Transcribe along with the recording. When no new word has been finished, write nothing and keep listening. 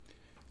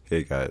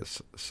Hey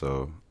guys,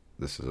 so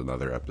this is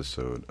another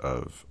episode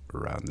of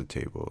Around the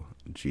Table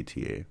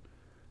GTA.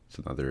 It's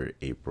another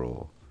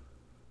April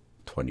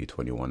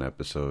 2021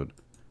 episode,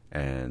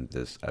 and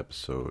this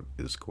episode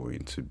is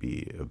going to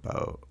be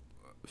about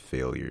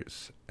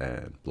failures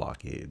and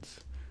blockades.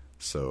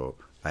 So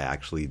I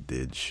actually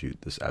did shoot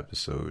this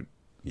episode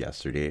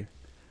yesterday,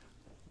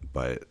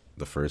 but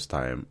the first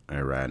time I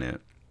ran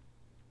it,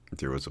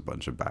 there was a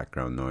bunch of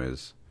background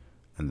noise,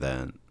 and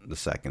then the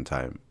second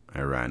time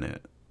I ran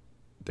it,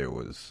 there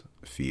was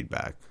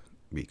feedback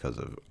because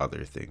of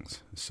other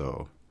things.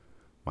 So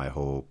my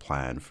whole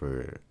plan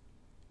for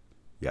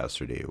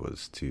yesterday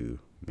was to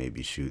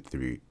maybe shoot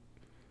three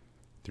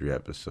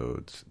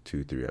episodes,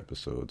 3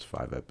 episodes,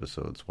 5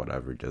 episodes,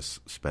 whatever,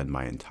 just spend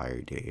my entire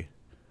day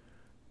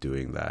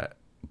doing that.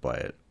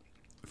 But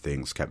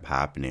things kept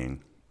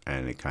happening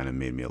and it kind of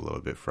made me a little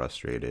bit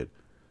frustrated.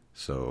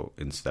 So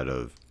instead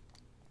of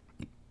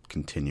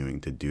continuing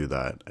to do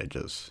that, I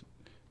just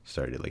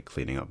started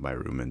cleaning up my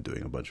room and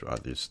doing a bunch of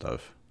other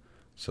stuff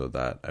so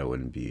that I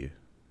wouldn't be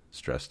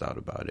stressed out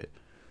about it.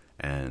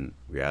 And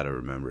we had to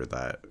remember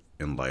that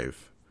in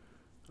life,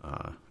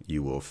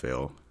 you will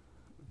fail.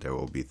 There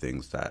will be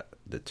things that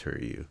deter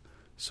you.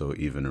 So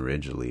even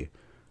originally,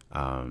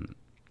 I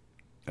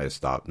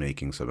stopped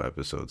making some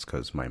episodes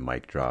because my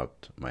mic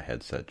dropped, my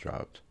headset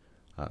dropped,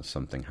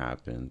 something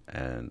happened,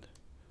 and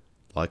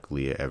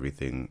luckily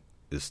everything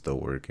is still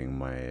working.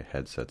 My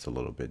headset's a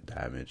little bit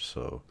damaged,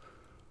 so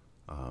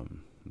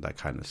that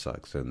kind of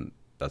sucks. And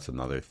that's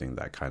another thing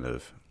that kind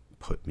of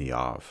put me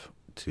off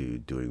to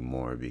doing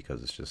more,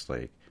 because it's just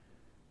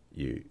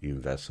you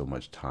invest so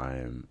much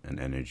time and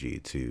energy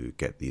to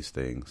get these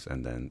things,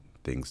 and then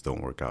things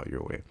don't work out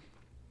your way.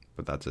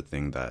 But that's a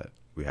thing that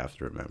we have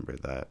to remember,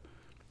 that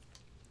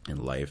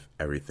in life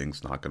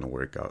everything's not going to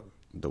work out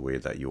the way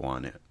that you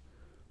want it,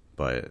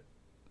 but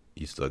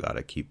you still got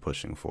to keep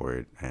pushing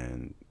forward.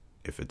 And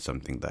if it's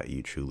something that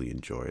you truly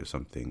enjoy,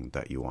 something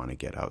that you want to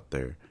get out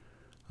there,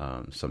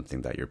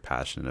 something that you're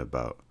passionate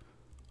about,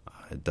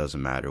 it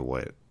doesn't matter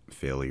what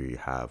failure you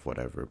have,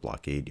 whatever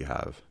blockade you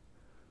have,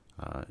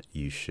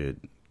 you should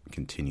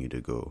continue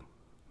to go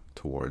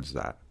towards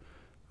that,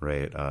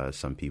 right?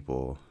 Some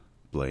people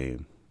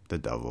blame the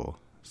devil,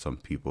 some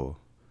people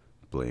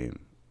blame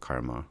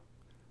karma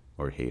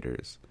or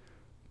haters,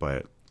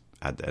 but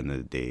at the end of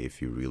the day,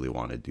 if you really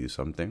want to do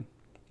something,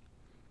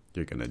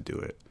 you're gonna do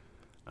it.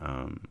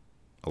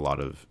 A lot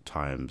of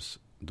times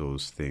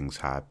those things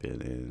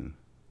happen in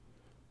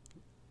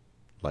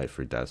life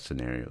or death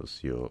scenarios.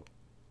 You'll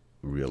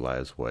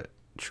realize what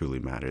truly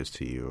matters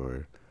to you,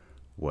 or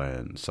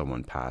when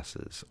someone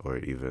passes, or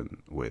even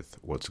with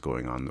what's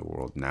going on in the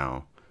world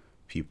now,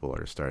 people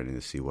are starting to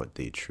see what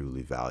they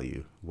truly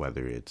value,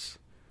 whether it's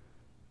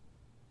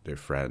their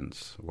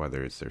friends,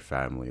 whether it's their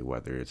family,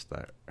 whether it's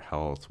their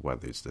health,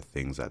 whether it's the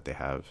things that they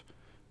have.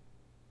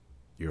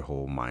 Your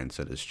whole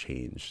mindset has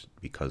changed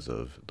because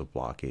of the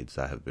blockades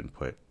that have been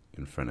put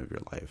in front of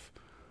your life.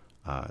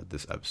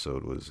 This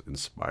episode was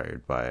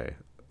inspired by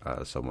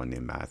someone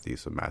named Matthew.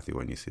 So Matthew,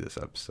 when you see this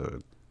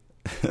episode,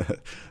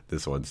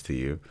 this one's to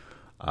you.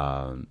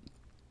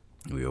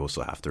 We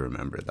also have to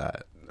remember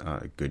that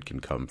good can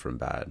come from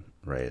bad,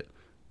 right?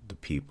 The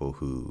people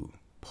who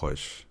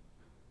push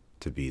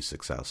to be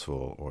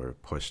successful or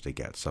push to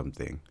get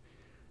something,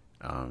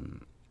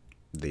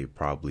 they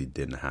probably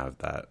didn't have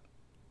that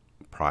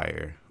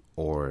prior,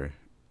 or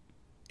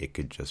it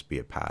could just be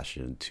a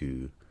passion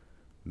to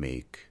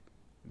make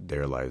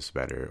their lives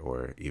better,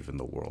 or even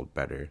the world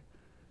better,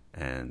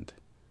 and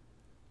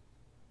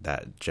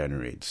that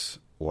generates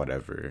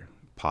whatever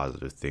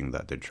positive thing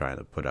that they're trying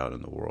to put out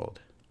in the world,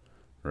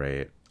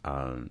 right?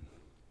 And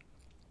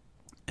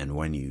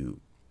when you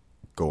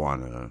go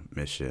on a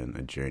mission,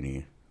 a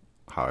journey,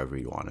 however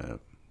you want to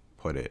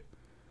put it,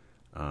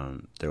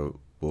 there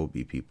will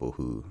be people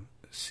who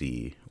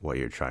see what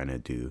you're trying to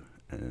do,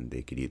 and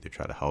they could either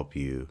try to help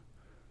you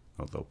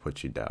or they'll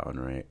put you down,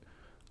 right?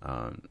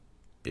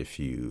 If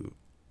you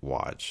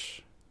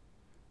watch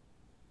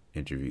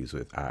interviews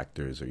with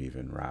actors or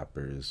even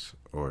rappers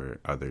or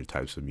other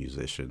types of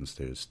musicians,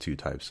 there's two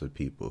types of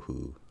people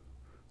who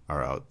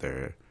are out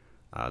there.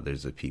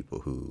 There's the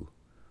people who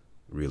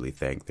really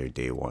thank their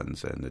day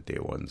ones, and the day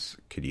ones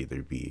could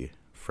either be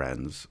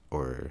friends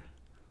or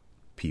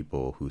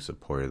people who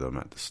supported them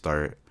at the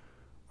start,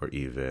 or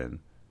even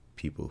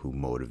people who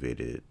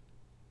motivated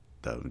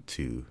them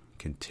to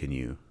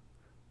continue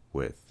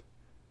with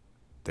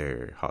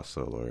their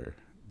hustle or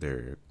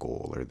their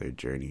goal or their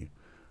journey,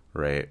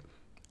 right?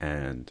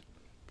 And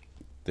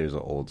there's an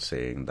old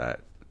saying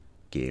that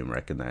game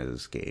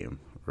recognizes game,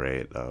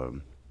 right?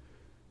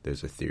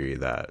 There's a theory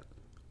that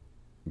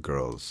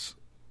girls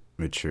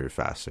mature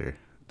faster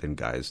than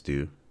guys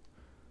do,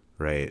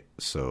 right?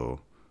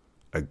 So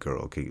a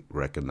girl could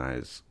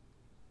recognize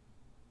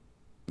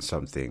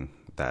something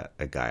that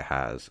a guy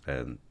has,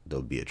 and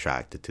they'll be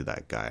attracted to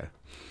that guy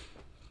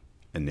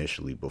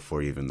initially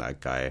before even that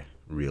guy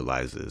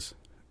realizes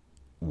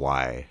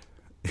why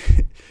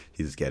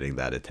he's getting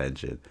that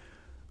attention,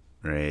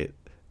 right?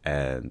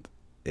 And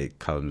it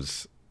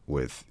comes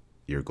with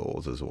your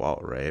goals as well,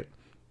 right?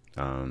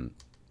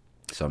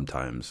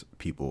 Sometimes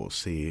people will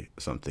say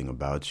something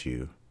about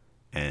you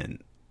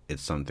and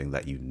it's something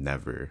that you've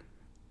never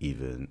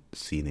even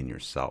seen in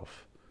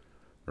yourself,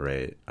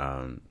 right?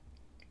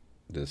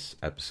 This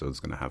episode's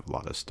gonna have a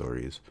lot of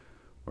stories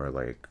where,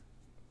 like,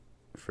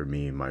 for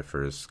me, my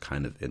first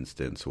kind of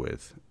instance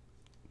with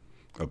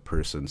a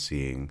person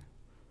seeing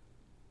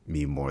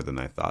me more than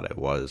I thought I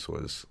was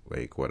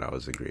like when I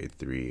was in grade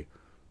 3.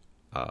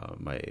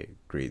 My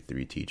grade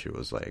 3 teacher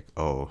was like,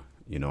 "Oh,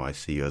 I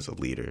see you as a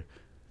leader."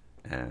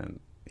 And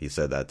he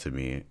said that to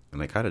me,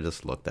 and I kind of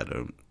just looked at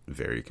him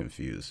very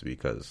confused,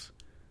 because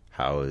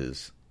how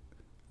is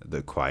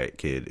the quiet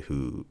kid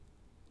who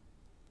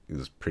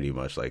is pretty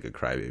much like a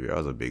crybaby — I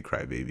was a big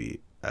crybaby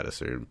at a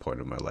certain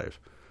point in my life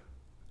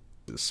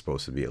 — is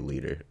supposed to be a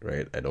leader,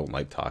 right? I don't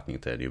like talking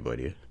to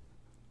anybody,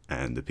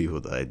 and the people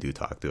that I do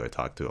talk to, I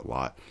talk to a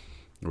lot,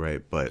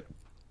 right? But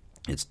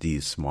it's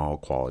these small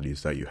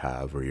qualities that you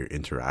have, or your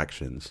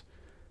interactions,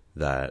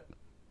 that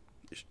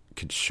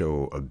could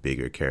show a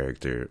bigger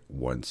character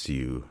once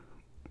you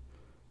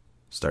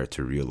start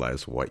to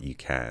realize what you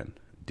can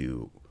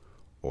do,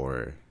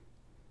 or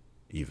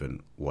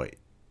even what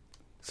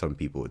some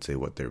people would say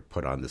what they're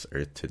put on this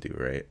earth to do,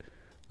 right?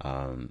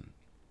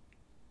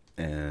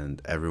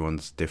 And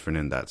everyone's different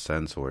in that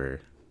sense,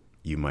 where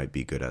you might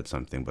be good at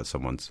something, but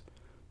someone's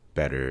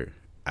better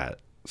at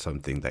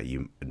something that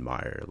you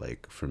admire.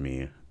 Like, for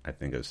me, I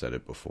think I've said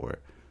it before,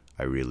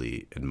 I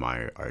really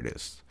admire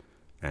artists.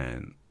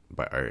 And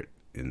by art,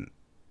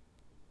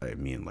 I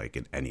mean like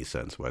in any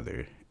sense,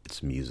 whether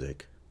it's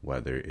music,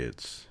 whether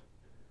it's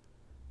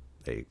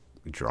like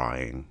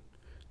drawing,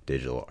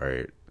 digital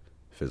art,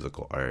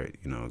 physical art,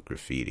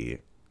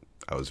 graffiti.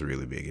 I was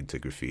really big into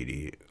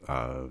graffiti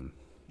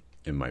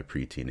in my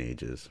pre-teen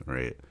ages,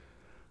 right?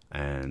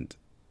 And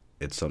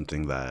it's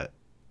something that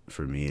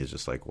for me is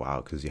just like,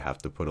 wow, because you have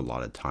to put a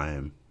lot of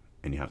time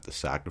and you have to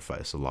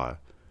sacrifice a lot.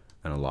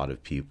 And a lot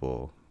of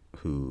people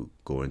who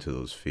go into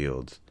those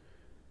fields,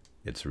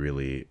 it's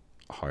really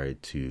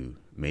hard to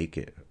make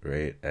it,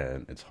 right?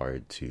 And it's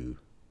hard to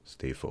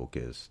stay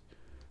focused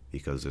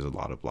because there's a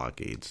lot of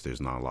blockades.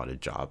 There's not a lot of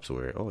jobs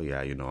where, oh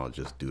yeah, I'll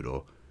just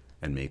doodle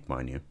and make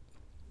money,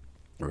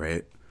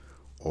 right?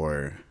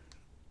 Or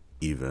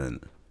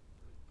even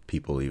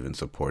people even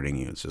supporting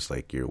you. It's just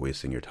like you're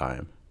wasting your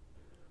time.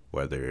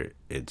 Whether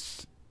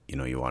it's,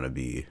 you want to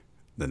be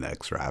the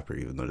next rapper,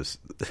 even though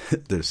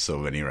there's so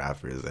many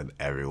rappers and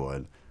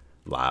everyone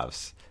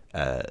laughs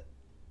at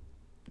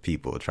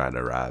people trying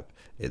to rap.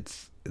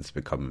 It's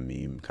become a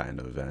meme kind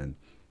of, and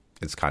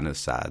it's kind of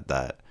sad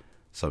that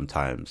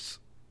sometimes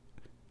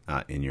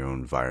in your own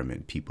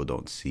environment people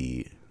don't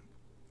see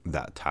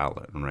that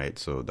talent, right?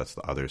 So that's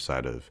the other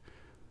side of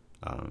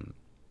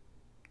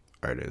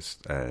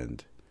artists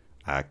and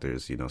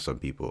actors. Some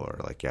people are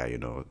like, yeah,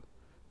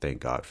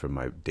 thank God for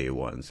my day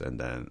ones, and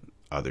then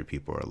other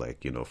people are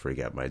like,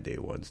 forget my day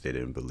ones, they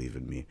didn't believe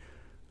in me.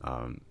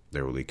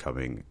 They're really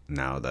coming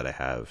now that I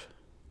have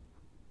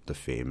the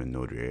fame and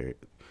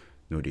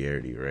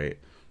notoriety, right?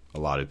 A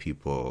lot of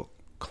people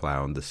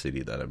clown the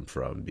city that I'm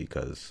from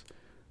because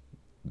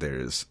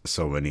there's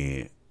so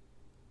many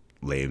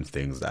lame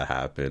things that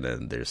happen,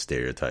 and there's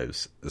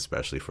stereotypes,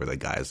 especially for the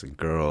guys and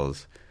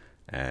girls.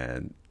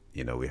 And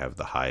we have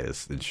the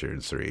highest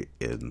insurance rate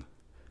in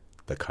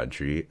the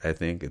country. I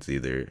think it's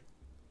either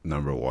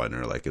number 1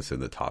 or like it's in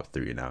the top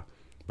 3 now,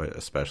 but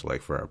especially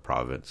like for our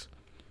province,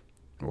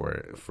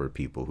 or for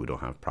people who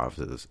don't have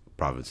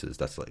provinces,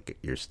 that's like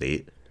your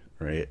state,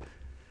 right?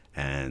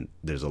 And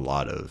there's a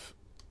lot of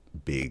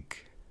big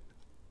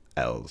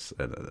L's,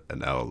 and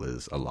an L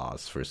is a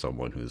loss for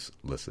someone who's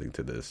listening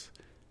to this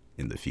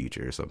in the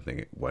future or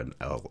something, when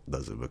L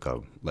doesn't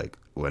become like,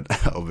 when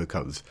L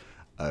becomes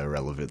a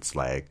relevant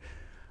slang.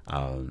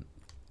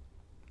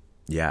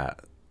 Yeah,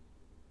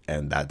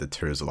 and that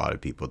deters a lot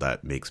of people.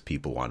 That makes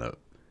people want to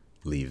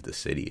leave the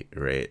city,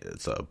 right?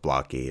 It's a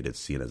blockade. It's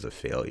seen as a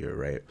failure,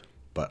 right?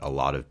 But a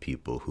lot of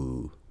people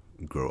who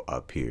grow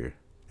up here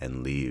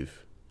and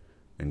leave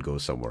and go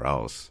somewhere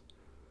else,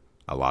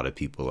 a lot of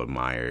people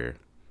admire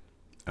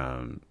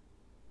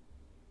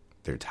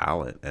their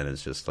talent. And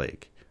it's just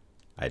like,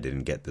 I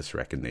didn't get this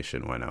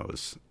recognition when I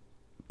was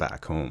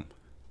back home,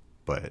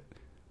 but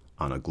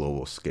on a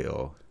global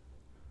scale,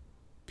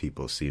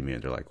 people see me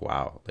and they're like,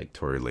 wow, like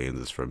Tory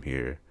Lanez is from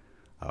here,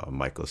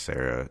 Michael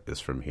Cera is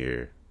from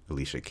here,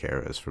 Alicia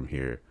Cara is from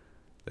here.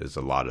 There's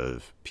a lot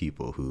of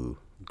people who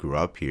grew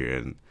up here,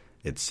 and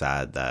it's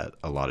sad that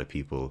a lot of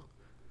people,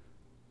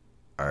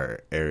 our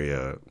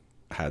area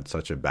had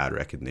such a bad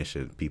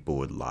recognition. People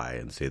would lie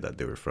and say that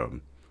they were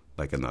from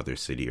like another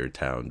city or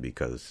town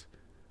because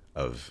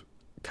of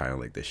kind of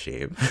like the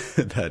shame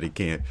that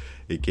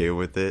it came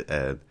with it.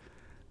 And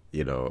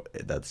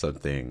that's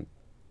something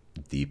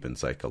deep and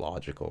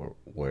psychological,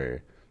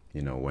 where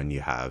when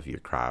you have your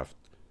craft,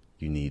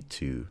 you need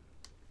to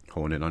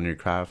hone in on your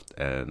craft,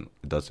 and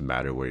it doesn't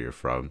matter where you're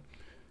from.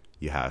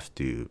 You have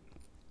to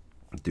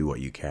do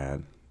what you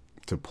can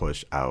to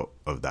push out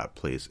of that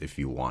place if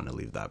you want to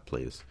leave that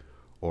place,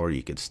 or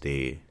you could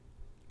stay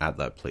at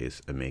that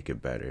place and make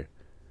it better.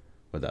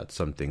 But that's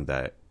something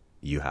that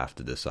you have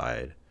to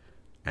decide,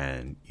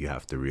 and you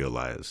have to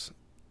realize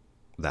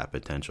that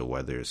potential,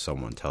 whether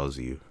someone tells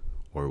you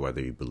or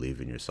whether you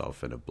believe in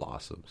yourself and it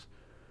blossoms,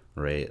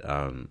 right?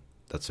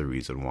 That's the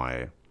reason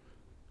why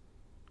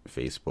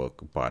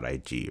Facebook bought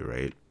IG,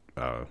 right?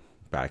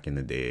 Back in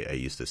the day, I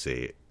used to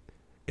say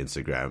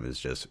Instagram is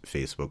just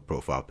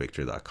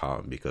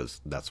facebookprofilepicture.com,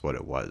 because that's what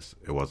it was.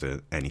 It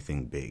wasn't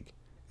anything big.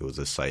 It was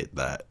a site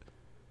that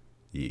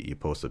you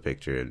post a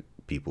picture and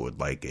people would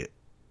like it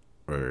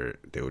or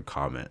they would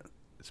comment.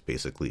 It's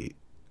basically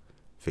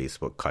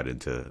Facebook cut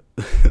into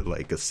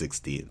like a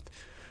 16th,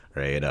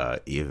 right?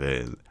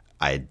 Even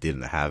I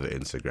didn't have an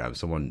Instagram.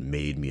 Someone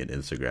made me an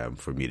Instagram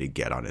for me to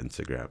get on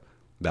Instagram.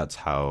 That's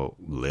how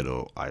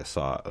little I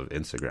saw of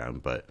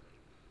Instagram. But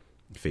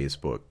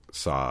Facebook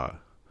saw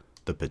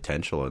the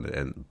potential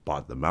and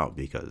bought them out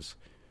because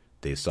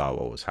they saw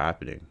what was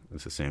happening.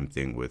 It's the same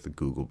thing with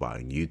Google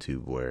buying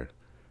YouTube, where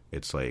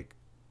it's like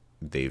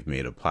they've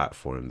made a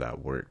platform that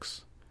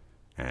works.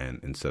 And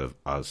instead of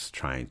us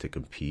trying to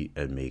compete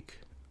and make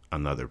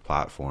another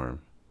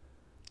platform,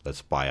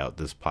 let's buy out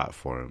this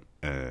platform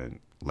and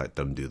let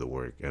them do the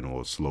work, and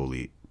we'll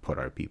slowly put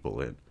our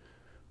people in,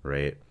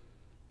 right?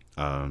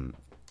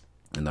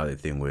 Another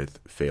thing with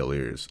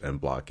failures and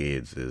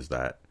blockades is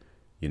that,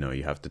 you know,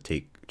 you have to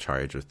take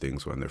charge of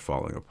things when they're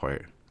falling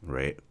apart,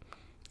 right?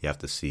 You have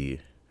to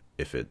see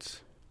if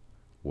it's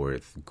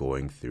worth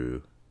going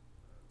through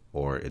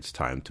or it's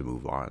time to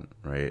move on,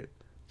 right?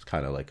 It's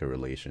kind of like a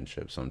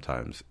relationship.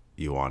 Sometimes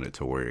you want it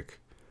to work,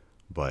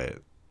 but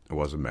it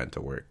wasn't meant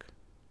to work.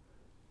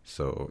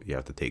 So you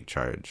have to take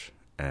charge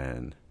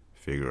and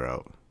figure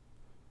out,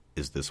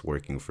 is this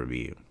working for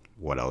me?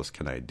 What else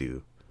can I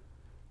do?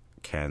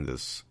 Can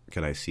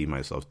I see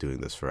myself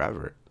doing this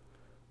forever,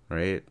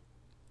 right?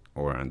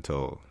 Or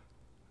until,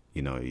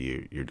 you know,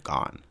 you're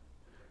gone.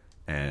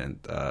 And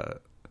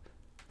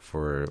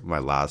for my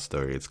last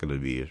story, it's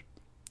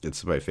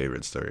my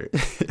favorite story.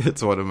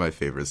 It's one of my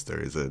favorite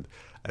stories, and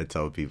I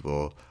tell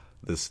people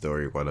this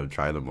story when I'm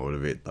trying to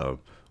motivate them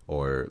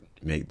or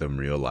make them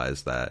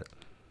realize that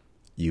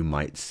you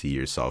might see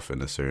yourself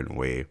in a certain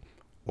way,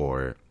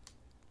 or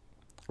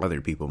other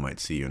people might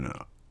see you in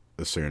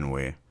a certain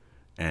way.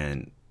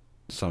 And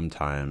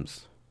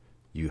sometimes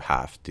you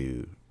have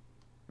to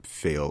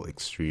fail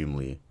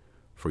extremely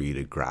for you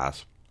to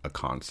grasp a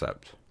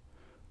concept,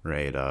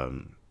 right?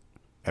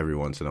 Every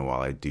once in a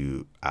while I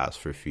do ask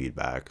for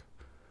feedback,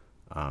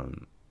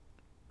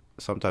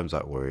 sometimes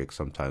at work,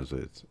 sometimes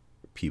with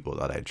people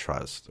that I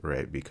trust,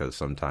 right? Because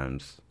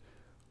sometimes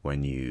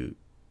when you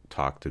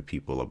talk to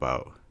people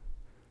about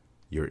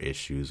your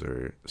issues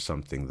or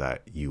something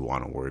that you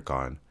want to work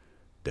on,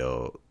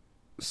 they'll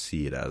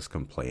see it as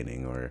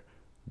complaining, or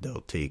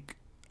they'll take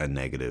a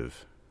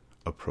negative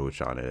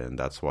approach on it. And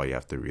that's why you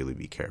have to really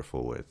be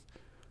careful with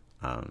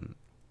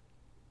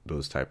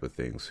those type of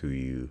things, who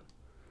you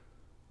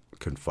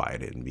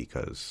confide in,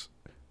 because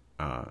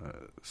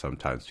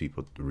sometimes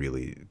people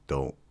really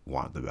don't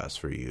want the best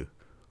for you,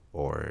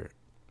 or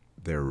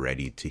they're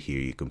ready to hear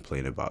you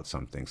complain about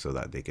something so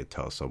that they could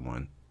tell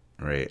someone,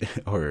 right?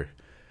 Or,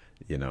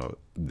 you know,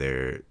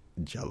 they're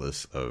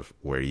jealous of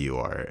where you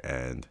are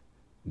and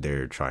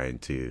they're trying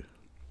to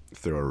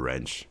throw a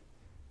wrench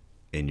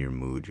in your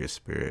mood, your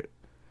spirit,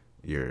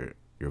 your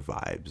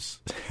vibes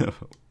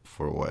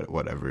for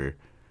whatever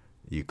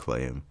you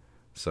claim.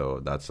 So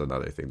that's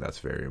another thing that's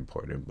very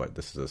important. But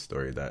this is a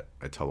story that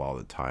I tell all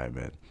the time.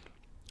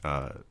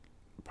 And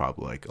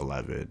probably like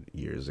 11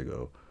 years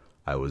ago,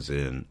 I was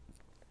in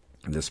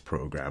this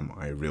program.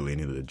 I really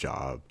needed a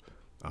job.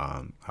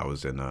 I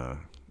was in a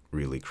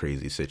really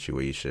crazy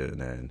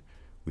situation, and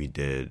we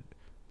did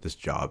this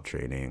job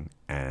training,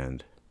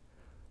 and,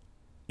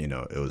 you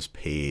know, it was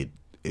paid.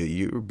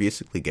 You were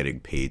basically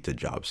getting paid to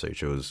job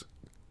search. It was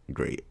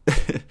great.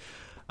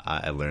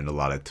 I learned a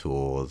lot of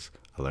tools.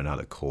 I learned how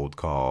to cold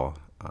call.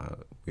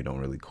 We don't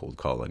really cold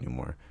call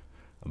anymore,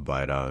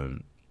 but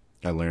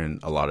I learned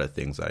a lot of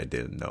things that I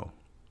didn't know.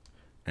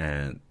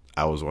 And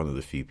I was one of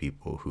the few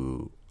people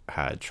who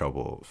had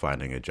trouble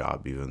finding a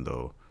job, even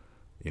though,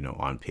 you know,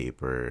 on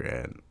paper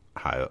and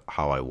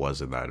how I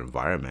was in that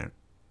environment,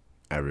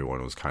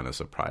 everyone was kind of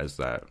surprised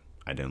that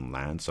I didn't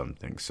land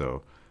something.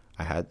 So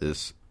I had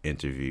this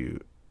interview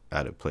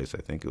at a place, I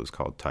think it was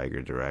called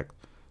Tiger Direct,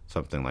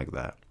 something like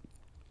that.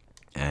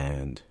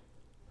 And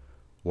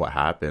what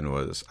happened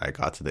was I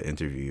got to the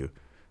interview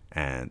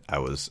and I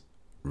was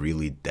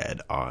really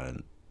dead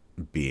on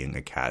being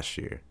a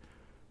cashier,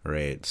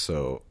 right?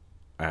 So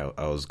I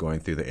was going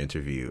through the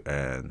interview,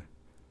 and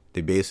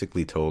they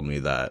basically told me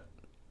that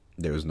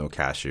there was no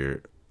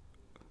cashier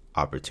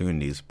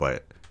opportunities,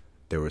 but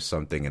there was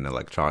something in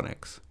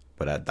electronics.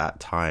 But at that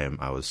time,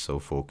 I was so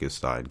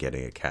focused on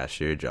getting a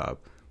cashier job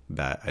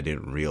that I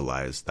didn't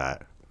realize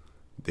that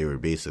they were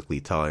basically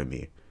telling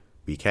me,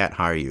 we can't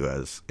hire you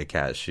as a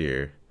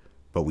cashier,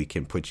 but we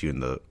can put you in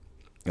the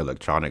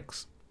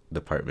electronics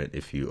department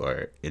if you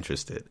are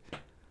interested.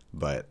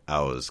 But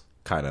I was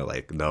kind of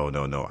like, no,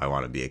 I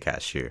want to be a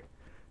cashier.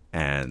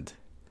 And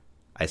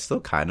I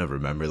still kind of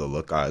remember the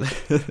look on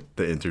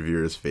the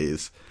interviewer's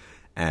face.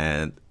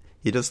 And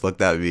he just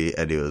looked at me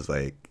and he was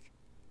like,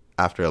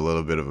 after a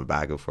little bit of a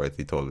back and forth,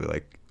 he told me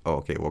like, oh,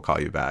 okay, we'll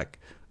call you back.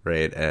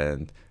 Right.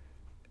 And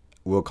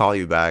we'll call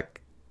you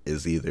back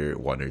is either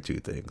one or two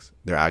things.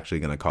 They're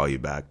actually going to call you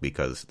back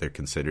because they're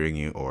considering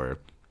you, or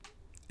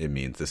it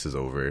means this is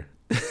over.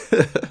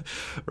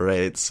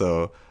 Right.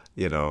 So,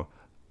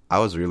 I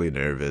was really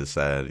nervous,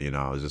 and,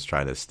 I was just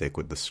trying to stick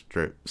with the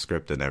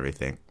script and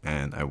everything.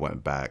 And I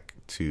went back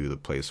to the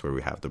place where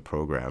we have the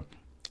program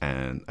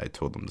and I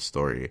told them the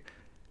story,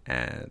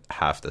 and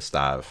half the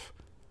staff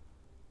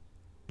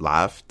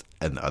laughed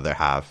and the other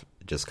half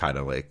just kind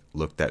of like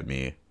looked at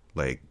me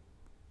like,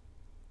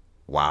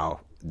 wow,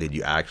 did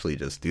you actually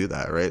just do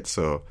that? Right.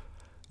 So,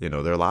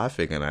 they're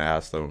laughing, and I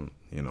asked them,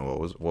 what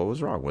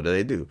was wrong? What did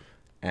they do?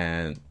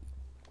 And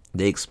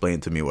they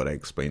explained to me what I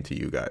explained to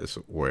you guys,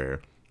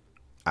 where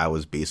I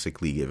was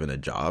basically given a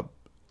job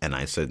and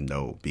I said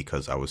no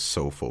because I was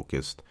so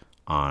focused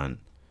on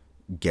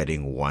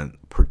getting one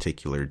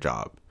particular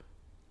job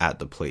at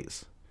the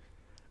place.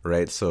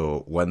 Right.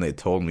 So when they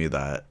told me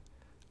that,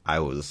 I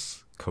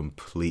was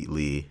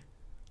completely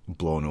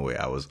blown away.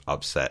 I was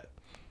upset,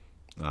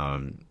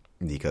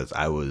 because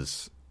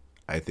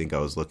I think I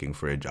was looking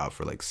for a job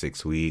for like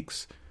 6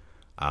 weeks.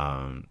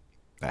 I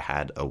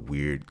had a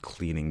weird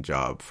cleaning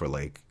job for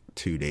like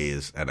 2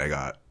 days and I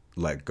got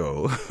let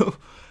go.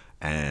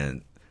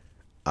 And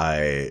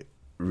I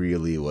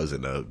really was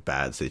in a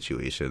bad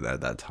situation at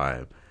that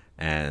time.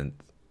 And,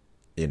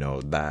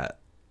 that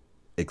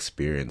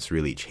experience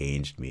really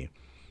changed me.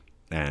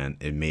 And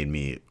it made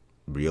me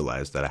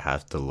realize that I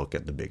have to look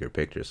at the bigger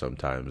picture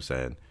sometimes.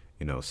 And,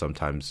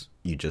 sometimes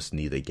you just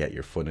need to get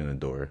your foot in the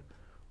door,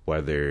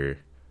 whether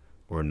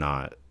or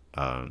not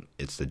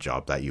it's the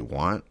job that you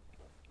want.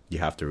 You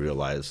have to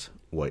realize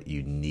what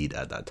you need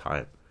at that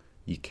time.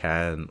 You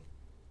can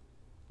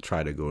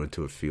try to go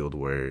into a field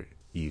where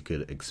you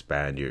could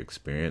expand your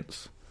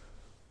experience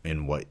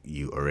in what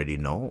you already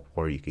know,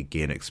 or you could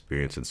gain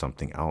experience in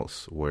something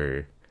else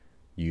where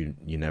you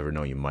never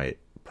know, you might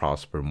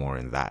prosper more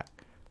in that.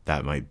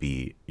 That might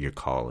be your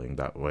calling.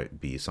 That might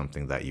be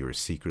something that you were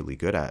secretly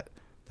good at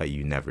that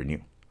you never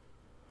knew.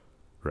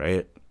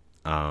 Right?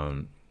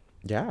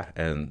 Yeah.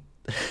 And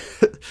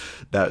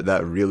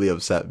that really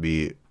upset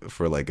me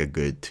for like a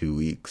good 2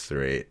 weeks.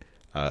 Right?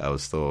 I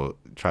was still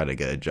trying to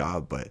get a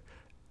job, but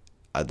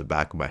at the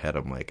back of my head,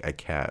 I'm like, I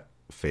can't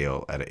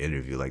fail at an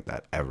interview like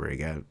that ever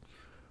again.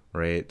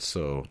 Right?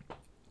 So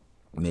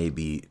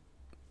maybe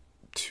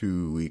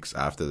 2 weeks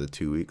after the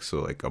 2 weeks,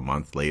 so like a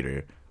month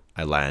later,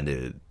 I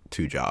landed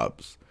 2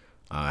 jobs.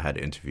 I had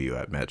an interview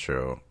at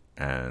Metro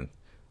and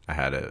I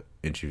had an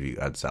interview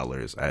at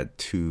Zellers. I had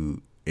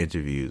 2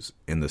 interviews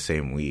in the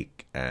same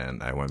week,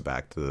 and I went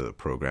back to the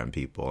program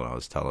people and I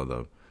was telling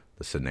them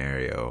the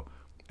scenario,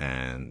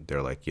 and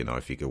they're like,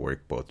 if you could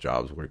work both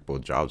jobs.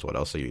 What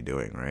else are you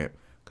doing? Right?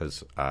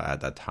 Because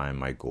at that time,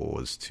 my goal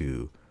was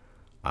to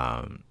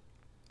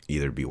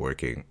either be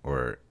working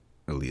or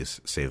at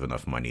least save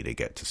enough money to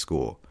get to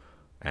school.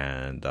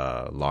 And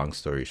long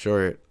story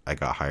short, I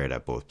got hired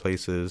at both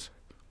places.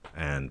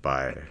 And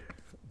by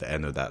the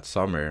end of that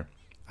summer,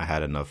 I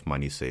had enough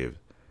money saved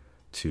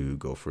to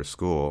go for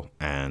school.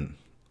 And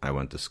I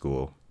went to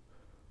school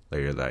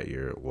later that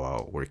year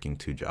while working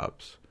 2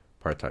 jobs,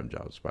 part-time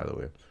jobs, by the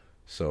way.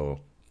 So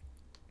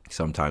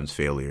sometimes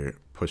failure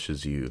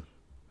pushes you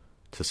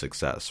to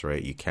success,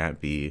 right? You can't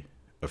be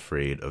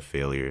afraid of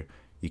failure.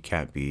 You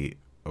can't be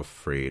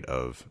afraid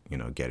of,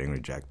 getting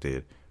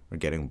rejected or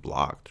getting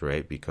blocked,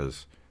 right?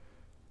 Because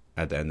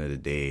at the end of the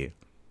day,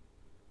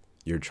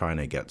 you're trying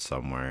to get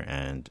somewhere,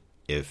 and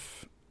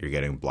if you're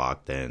getting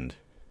blocked and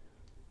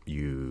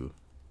you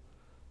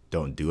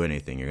don't do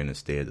anything, you're going to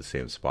stay at the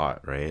same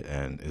spot, right?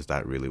 And is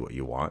that really what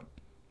you want?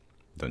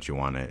 Don't you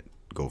want to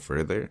go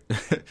further?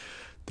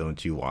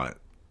 Don't you want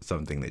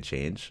something to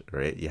change,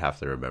 right? You have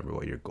to remember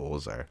what your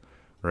goals are,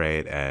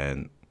 right?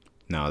 And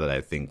now that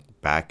I think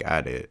back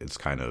at it, it's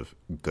kind of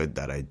good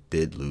that I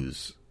did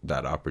lose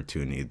that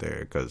opportunity there,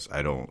 because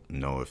I don't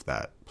know if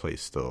that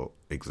place still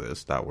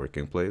exists, that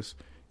working place.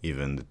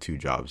 Even the 2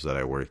 jobs that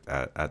I worked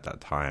at that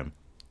time,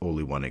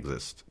 only one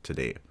exists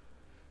today,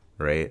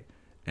 right?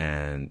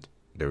 And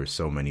there were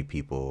so many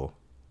people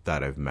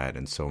that I've met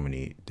and so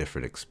many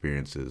different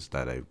experiences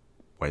that I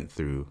went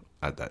through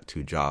at that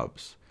 2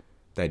 jobs,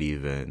 that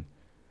even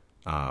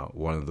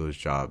one of those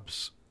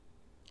jobs,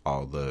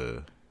 all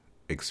the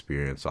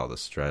experience, all the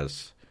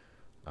stress,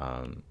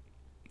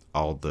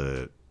 all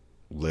the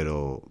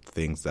little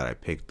things that I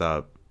picked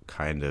up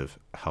kind of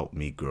helped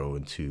me grow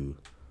into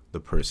the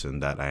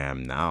person that I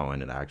am now,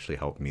 and it actually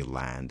helped me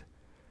land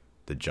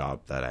the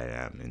job that I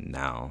am in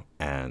now.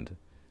 And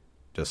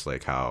just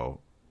like how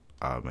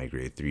my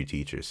grade 3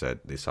 teacher said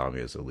they saw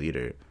me as a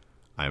leader,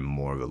 I'm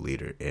more of a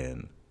leader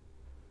in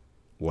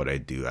what I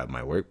do at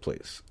my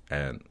workplace.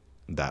 And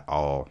that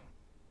all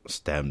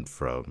stemmed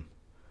from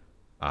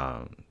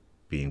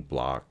being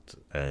blocked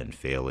and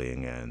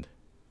failing and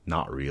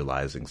not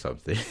realizing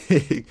something.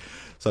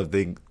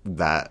 Something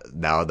that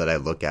now that I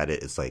look at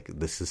it, it's like,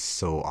 this is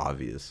so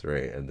obvious,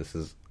 right? And this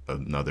is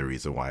another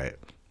reason why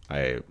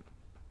I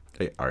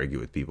argue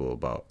with people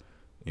about,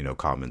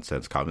 common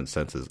sense. Common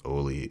sense is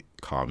only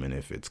common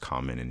if it's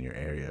common in your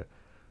area,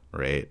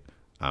 right?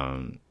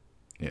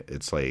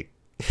 It's like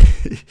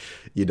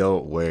you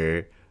don't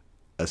wear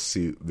a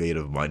suit made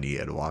of money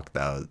and walk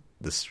down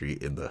the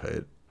street in the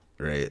hood,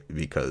 right?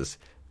 Because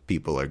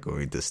people are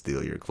going to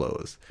steal your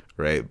clothes,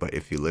 right? But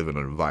if you live in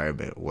an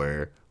environment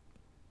where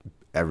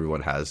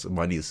everyone has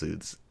money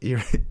suits,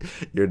 you're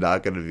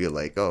not going to be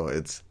like, oh,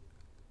 it's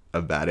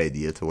a bad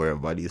idea to wear a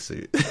money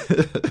suit.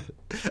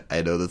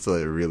 I know that's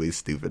a really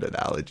stupid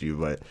analogy,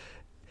 but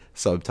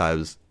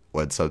sometimes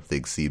when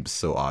something seems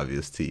so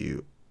obvious to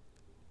you,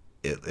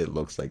 it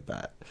looks like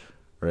that,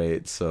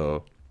 right?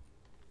 So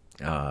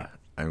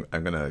I'm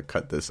gonna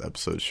cut this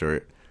episode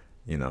short.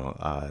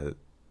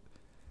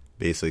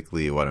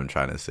 Basically what I'm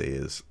trying to say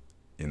is,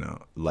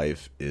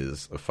 life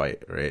is a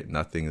fight, right?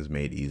 Nothing is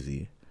made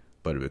easy,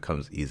 but it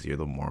becomes easier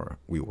the more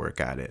we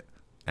work at it.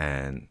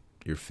 And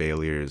your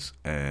failures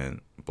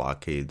and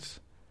blockades,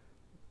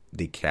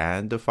 they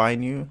can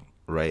define you,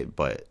 right?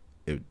 But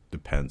it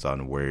depends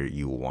on where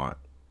you want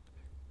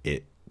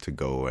it to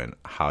go and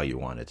how you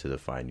want it to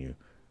define you.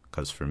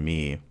 Because for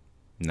me,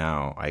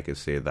 now I could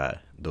say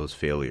that those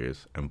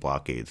failures and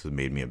blockades have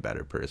made me a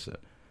better person.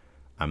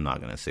 I'm not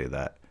going to say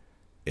that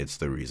it's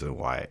the reason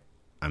why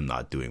I'm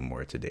not doing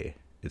more today.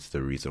 It's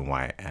the reason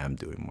why I am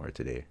doing more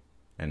today.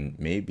 And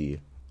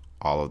maybe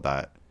all of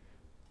that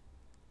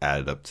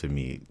added up to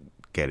me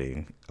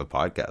getting a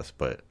podcast,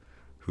 but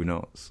who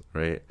knows,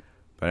 right?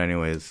 But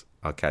anyways,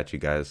 I'll catch you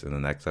guys in the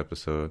next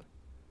episode.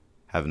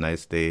 Have a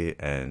nice day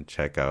and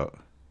check out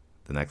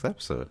the next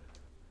episode.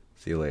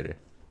 See you later.